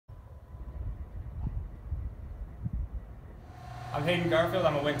I'm Hayden Garfield.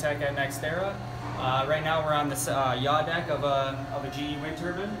 I'm a wind tech at Nextera. Right now we're on this yaw deck of a GE wind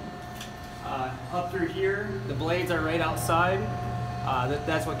turbine. Up through here, the blades are right outside.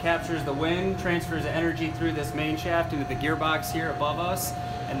 That's what captures the wind, transfers the energy through this main shaft into the gearbox here above us,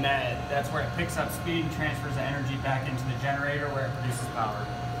 and that's where it picks up speed and transfers the energy back into the generator where it produces power.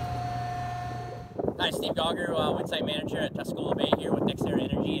 Hi, Steve Dogger, wind site manager at Tuscola Bay here with Nextera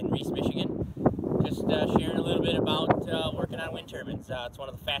Energy in Reese, Michigan. Just sharing a little bit about working on wind turbines. It's one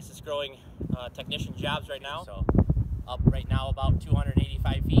of the fastest growing technician jobs right now. So up right now about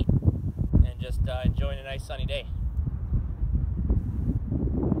 285 feet and just enjoying a nice sunny day.